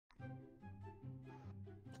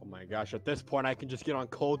my gosh, at this point I can just get on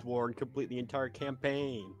Cold War and complete the entire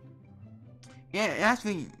campaign. Yeah,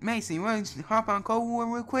 actually, Mason, you want to hop on Cold War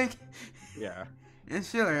real quick? Yeah. Yeah,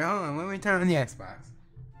 sure, hold on, let me turn on the Xbox.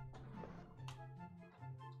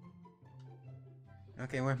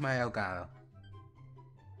 Okay, where's my Elgato?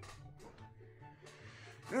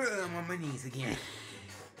 I'm on my knees again.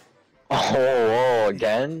 Oh,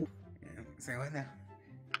 again? Yeah, say what now?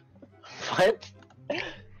 What?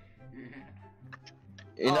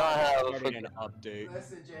 You know I have a starting an fucking... update.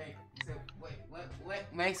 Listen, Jake. So, wait,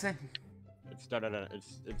 Mason? It started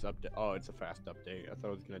it's update. Oh, it's a fast update. I thought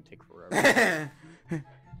it was gonna take forever.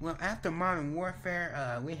 Well, after Modern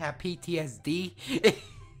Warfare, we have PTSD.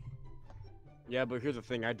 Yeah, but here's the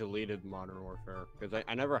thing. I deleted Modern Warfare because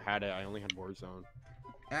I never had it. I only had Warzone,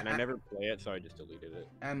 and I never play it, so I just deleted it.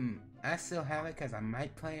 I still have it because I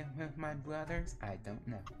might play it with my brothers. I don't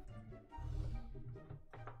know.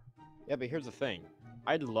 Yeah, but here's the thing.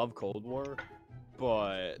 I love Cold War,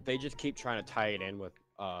 but they just keep trying to tie it in with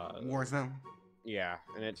Warzone. Yeah,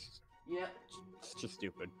 and it's just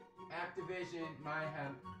stupid. Activision might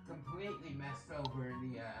have completely messed over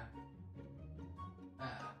the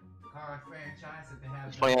COD franchise that they have.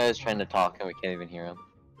 It's funny how he's trying to talk and we can't even hear him.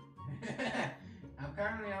 I'm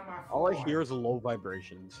currently on my All floor. I hear is low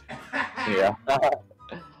vibrations. Yeah. I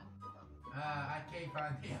can't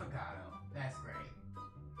find the Elgato. That's great.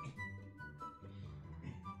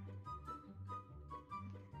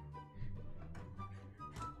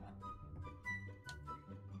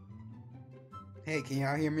 Hey, can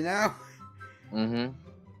y'all hear me now?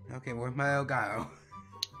 Mm-hmm. Okay, where's my Elgato?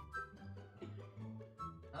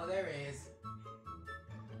 Oh, there it is.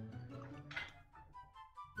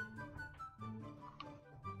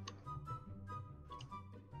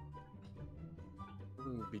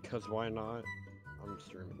 Because why not? I'm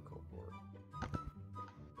streaming Cold War.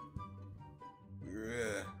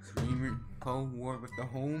 Yeah, streaming Cold War with the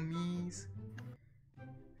homies.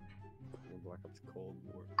 Black Ops Cold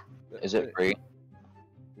War. Is it free?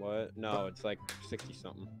 What? No, it's like 60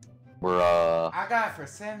 something. We're I got it for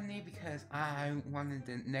 70 because I wanted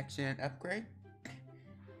the next gen upgrade.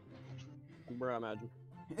 Bro, imagine.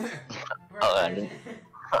 imagine.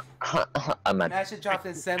 Imagine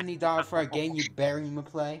dropping $70 for a game you barely even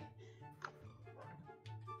play.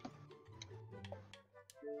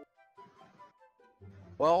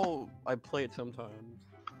 Well, I play it sometimes.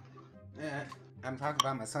 I'm talking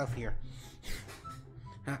about myself here.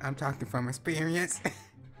 I'm talking from experience.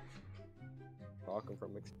 Talking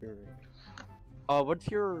from experience. What's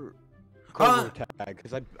your color tag?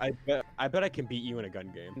 Because I bet I can beat you in a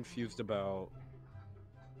gun game. Confused about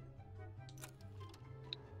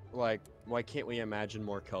like why can't we imagine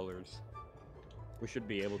more colors? We should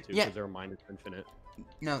be able to because our mind is infinite.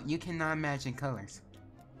 No, you cannot imagine colors.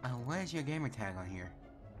 What is your gamer tag on here?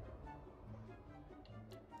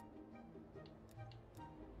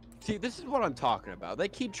 See, this is what I'm talking about. They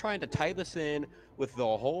keep trying to tie this in with the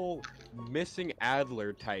whole missing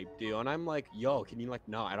Adler type deal, and I'm like, yo, can you like,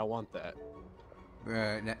 no, I don't want that.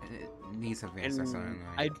 That needs events or something.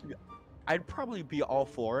 I'd probably be all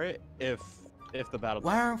for it if the battle.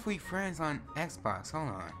 Why aren't we friends on Xbox? Hold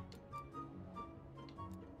on.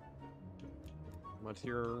 What's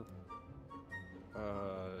your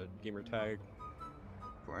gamer tag?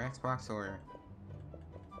 For Xbox or?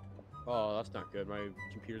 Oh, that's not good. My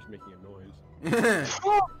computer's making a noise.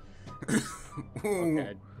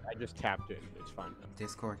 Okay, I just tapped it. It's fine.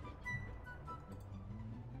 Discord.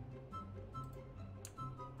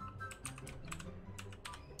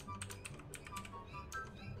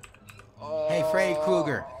 Hey, Freddy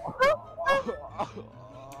Krueger.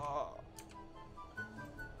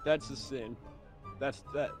 That's a sin.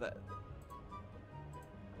 That.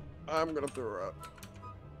 I'm gonna throw up.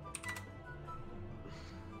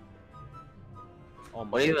 Oh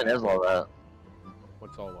what even is all that?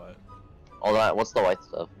 What's all what? All that? What's the white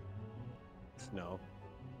stuff? Snow.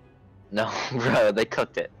 No, bro, they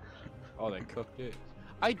cooked it. Oh, they cooked it?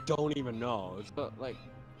 I don't even know. It's not, like...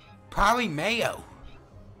 Probably mayo.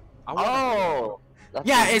 Oh!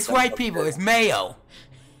 Yeah, it's white people. It's mayo.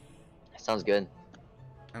 Sounds good.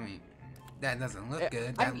 I mean, that doesn't look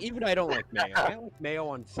good. I don't like mayo. I like mayo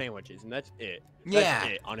on sandwiches, and that's it. Yeah.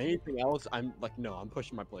 That's it. On anything else, I'm like, no, I'm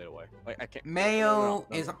pushing my plate away. Like, I can't. Mayo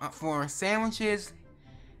is for sandwiches,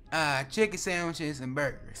 chicken sandwiches, and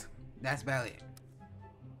burgers. That's about it.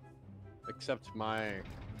 Except my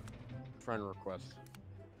friend request.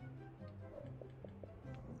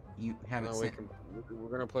 You haven't sent. We're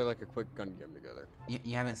gonna play like a quick gun game together.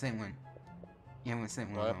 You haven't sent one. You haven't sent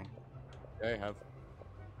one. What? Yeah, I have.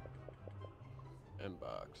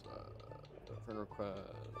 Inbox. Friend request.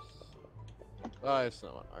 Oh, it's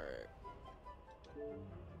not one. Alright.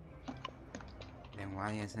 Then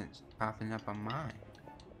why isn't it popping up on mine?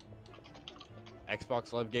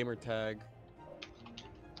 Xbox Live Gamer Tag.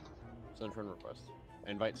 Send friend request.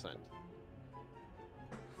 Invite sent.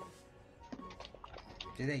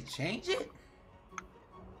 Did they change it?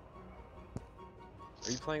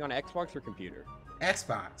 Are you playing on Xbox or computer?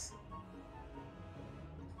 Xbox.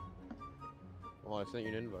 Well, I sent you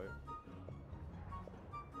an invite.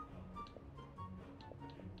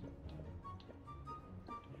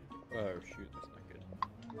 Oh shoot, that's not good.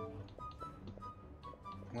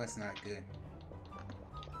 What's not good?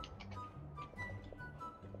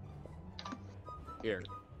 Here.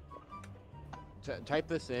 Type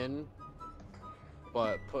this in,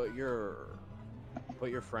 but put your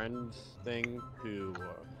friend's thing to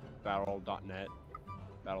battle.net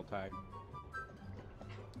battle tag.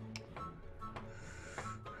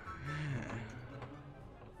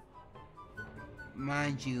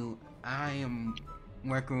 Mind you, I am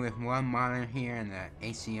working with one monitor here and an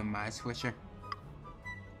HDMI switcher.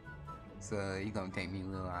 So you're gonna take me a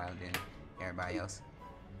little while than everybody else.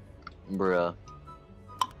 Bruh.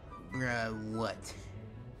 Bruh, what?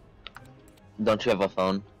 Don't you have a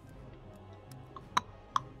phone?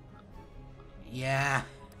 Yeah.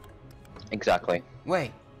 Exactly.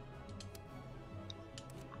 Wait.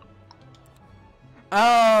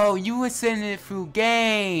 Oh, you were sending it through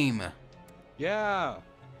game. Yeah.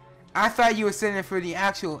 I thought you were sending it for the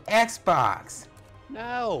actual Xbox.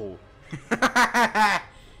 No. I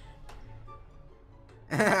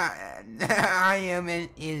am an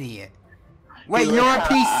idiot. Wait, you're on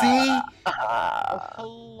PC? Oh,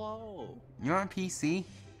 hello. You're on PC?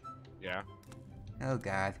 Yeah. Oh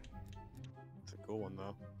god. It's a cool one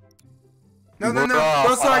though. No, no, no!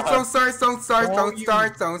 Don't start! Don't start! Don't start! Don't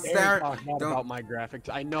start! Don't start! Talk not Don't. about my graphics.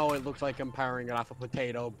 I know it looks like I'm powering it off a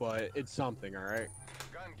potato, but it's something, all right.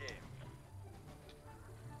 Gun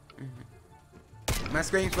game. My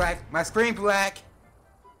screen's black. My screen black.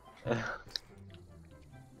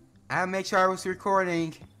 I'll make sure I was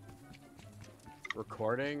recording.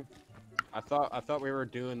 Recording? I thought we were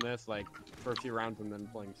doing this like for a few rounds and then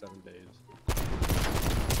playing 7 days.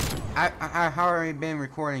 I've already been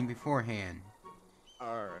recording beforehand.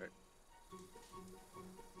 All right.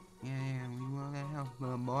 Yeah, we will that help,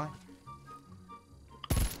 little boy.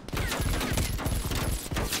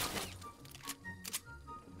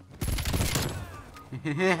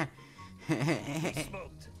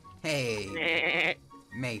 Smoked. Hey,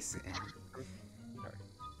 Mason.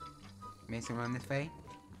 Mason, run this way.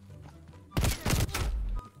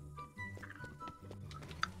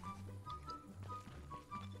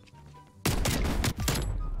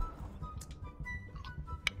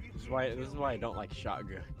 This is why I don't like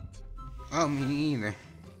shotgun. Oh, me either.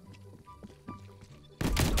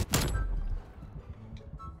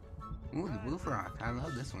 Ooh, the Wolf Rock. I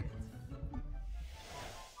love this one.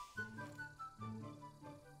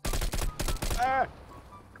 Ah!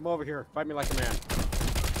 Come over here. Fight me like a man.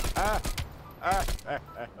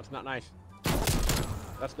 That's not nice.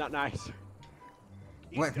 That's not nice.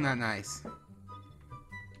 What's not nice?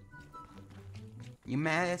 You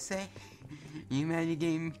mad at say? You mad you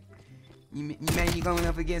game? You mad you going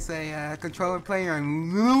up against a controller player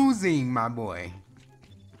and losing, my boy?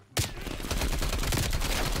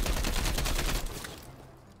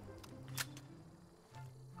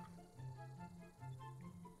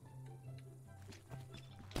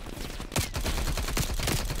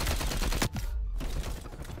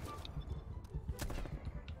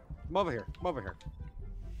 Come over here. Come over here.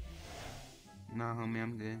 No, homie,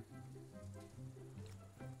 I'm good.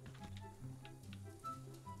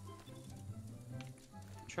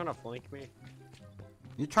 You trying to flank me?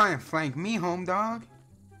 You trying to flank me, home dog?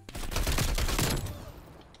 Oh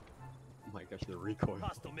my gosh, the recoil.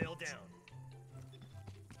 Hostile male down.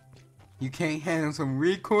 You can't handle some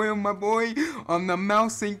recoil, my boy, on the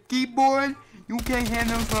mouse and keyboard? You can't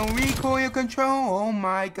handle some recoil control? Oh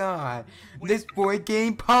my god. This boy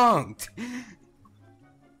getting punked.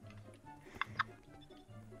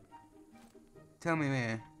 Tell me,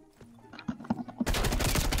 man.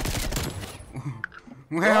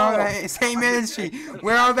 Where all that same energy?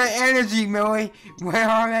 Where all that energy, boy? Where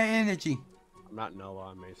all that energy? I'm not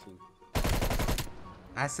Noah, I'm Mason.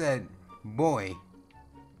 I said, boy.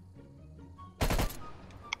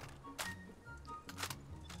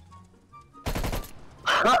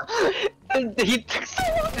 He took so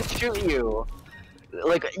long to shoot you.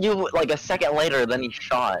 Like a second later, then he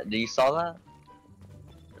shot. Did you saw that?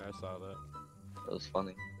 Yeah, I saw that. That was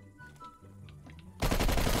funny.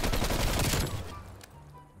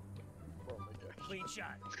 Oh my gosh. Clean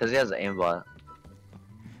shot. It's because he has an aimbot.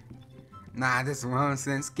 Nah, this is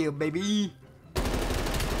 100% skill, baby.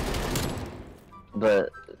 But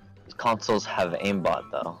consoles have aimbot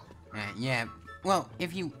though. Yeah. Well,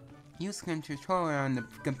 if you use controller on the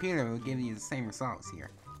computer, it will give you the same results here.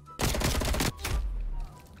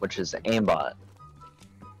 Which is aimbot.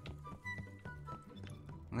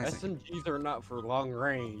 Listen. SMGs are not for long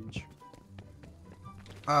range.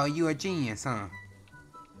 Oh, you a genius, huh?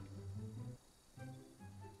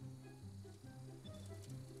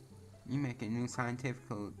 You making new scientific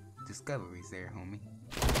discoveries there, homie.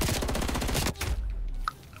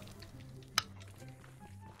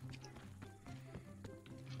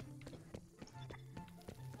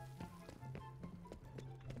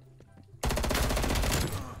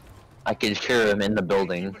 I can hear him in the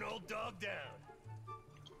building. Keep an old dog down.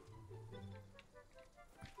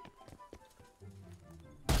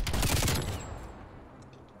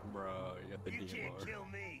 Bro, you got the You can't DMR. kill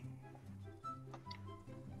me.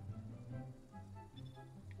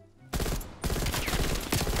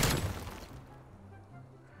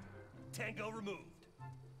 Tango removed.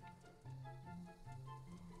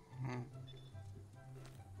 Hmm.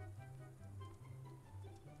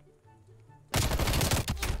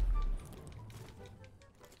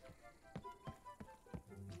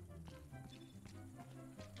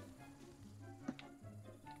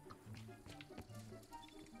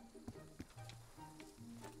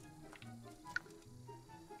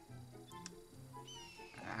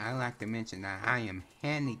 I like to mention that I am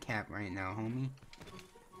handicapped right now, homie.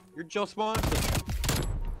 You're Joe Spawn.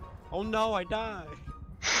 Oh no, I die. Live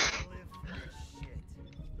for this shit.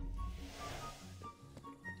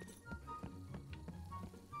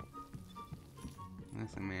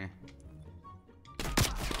 Listen, man.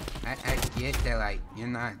 I get that, like, you're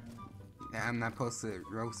not... I'm not supposed to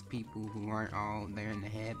roast people who aren't all there in the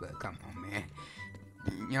head, but come on, man.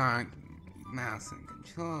 You're mouse and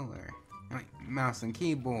controller. Like, mouse and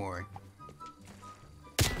keyboard.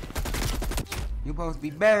 You're supposed to be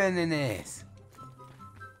better than this.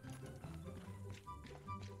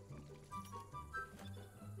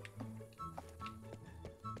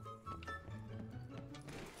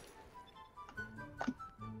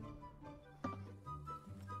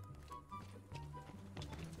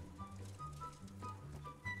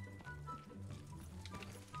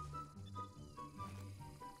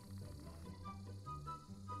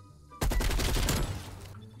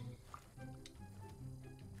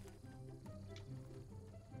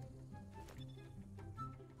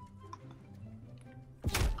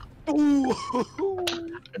 Ooh.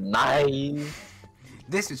 Nice.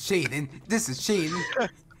 This is cheating. This is cheating.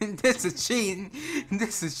 This is cheating.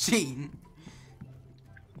 This is cheating.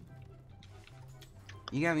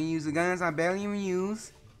 You got me use the guns I barely even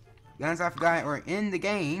use. Guns I forgot are in the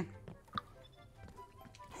game.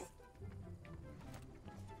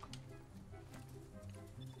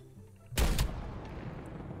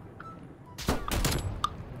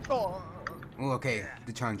 Oh. Oh, okay.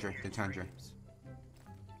 The Chandra. The Chandra.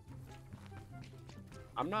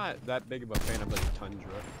 I'm not that big of a fan of the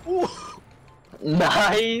Tundra. Ooh.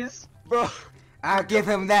 Nice. Bro. I'll give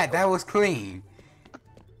him that. That was clean.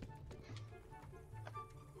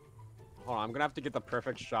 Hold on, I'm gonna have to get the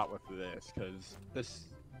perfect shot with this, cause this.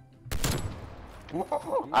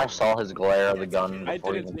 Whoa. I saw his glare of the gun I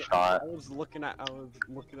before he didn't. even shot. I was looking at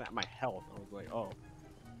my health. I was like, oh.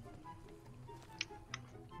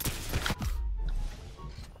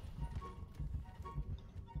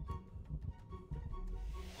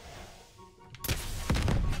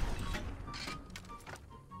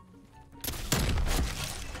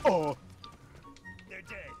 Oh. They're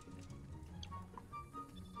dead.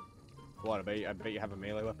 What? I bet you have a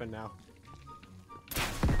melee weapon now.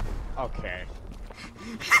 Okay.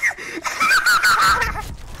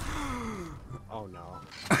 Oh no.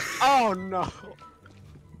 Oh no.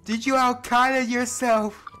 Did you out-Kata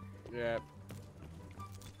yourself? Yep.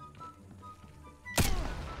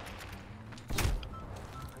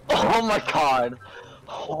 Oh my god.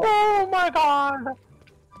 Oh my god.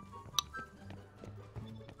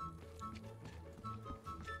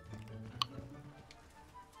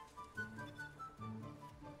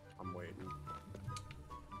 I'm waiting.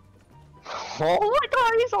 Oh my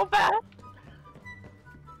god, he's so bad.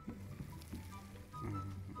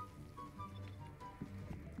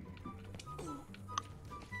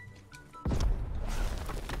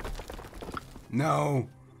 No.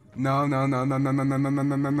 No, no, no, no, no, no, no, no, no,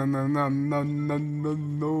 no, no, no, no, no, no, no, no,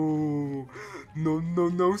 no. No, no,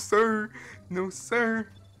 no, sir. No, sir.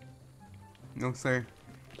 No, sir.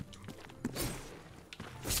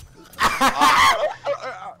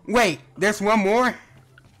 Wait, there's one more?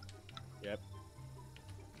 Yep.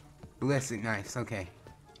 Ballistic, nice, okay.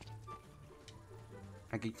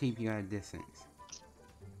 I can keep you at a distance.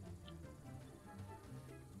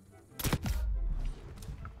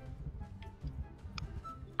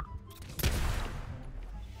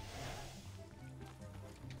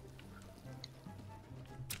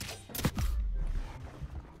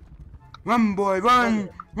 Run, boy, run!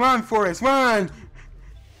 Run, Forrest, run!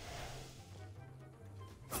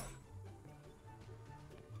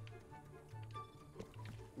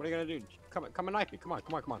 What are you gonna do? Come and knife me. Come on.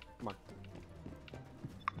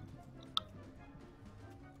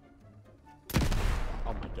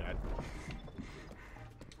 Oh my god.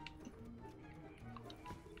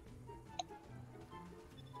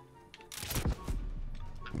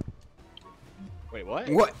 Wait, what?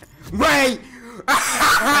 What? Wait!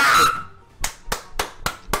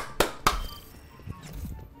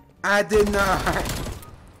 I did not.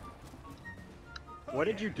 What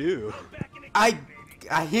did you do? I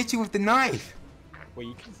hit you with the knife. Wait,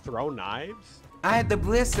 you can throw knives? I had the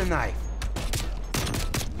blister knife.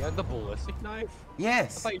 You had the ballistic knife? I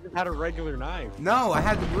Yes. thought you just had a regular knife. No, I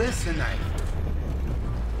had the blister knife.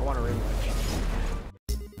 I want a rematch.